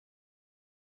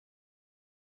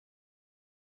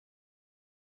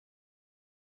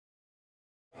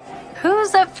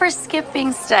Who's up for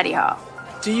skipping study hall?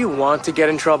 Do you want to get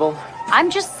in trouble?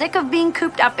 I'm just sick of being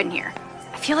cooped up in here.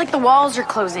 I feel like the walls are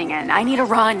closing in. I need a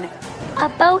run.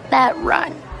 About that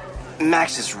run.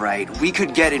 Max is right. We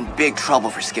could get in big trouble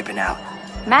for skipping out.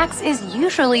 Max is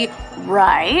usually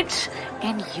right,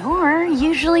 and you're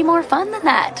usually more fun than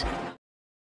that.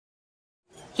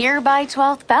 Hereby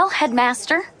 12th bell,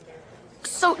 headmaster.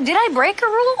 So, did I break a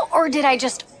rule, or did I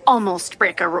just almost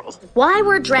break a rule? Why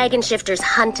were dragon shifters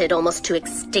hunted almost to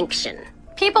extinction?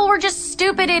 People were just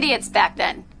stupid idiots back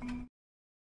then.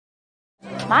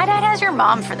 My dad has your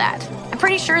mom for that. I'm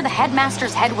pretty sure the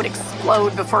headmaster's head would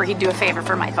explode before he'd do a favor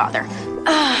for my father.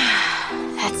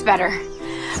 That's better.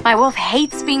 My wolf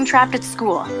hates being trapped at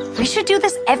school. We should do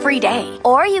this every day.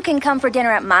 Or you can come for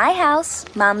dinner at my house.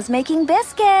 Mom's making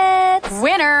biscuits.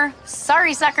 Winner!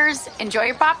 Sorry, suckers. Enjoy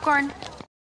your popcorn.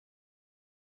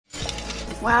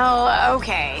 Well,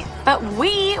 okay. But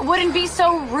we wouldn't be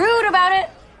so rude about it.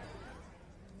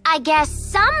 I guess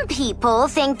some people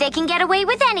think they can get away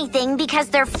with anything because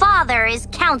their father is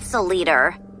council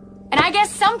leader. And I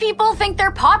guess some people think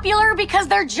they're popular because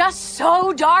they're just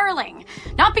so darling,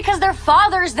 not because their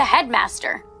father's the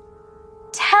headmaster.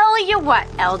 Tell you what,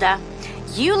 Elda,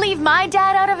 you leave my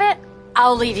dad out of it,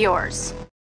 I'll leave yours.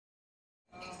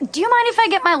 Do you mind if I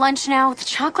get my lunch now? The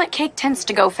chocolate cake tends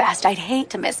to go fast. I'd hate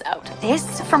to miss out.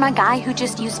 This from a guy who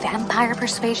just used vampire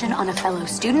persuasion on a fellow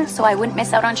student so I wouldn't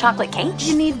miss out on chocolate cake?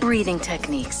 You need breathing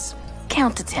techniques.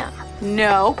 Count to 10.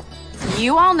 No.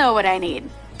 You all know what I need.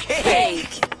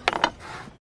 Cake!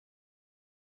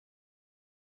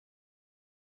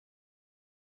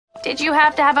 Did you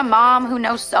have to have a mom who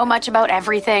knows so much about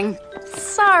everything?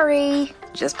 Sorry.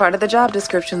 Just part of the job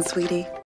description, sweetie.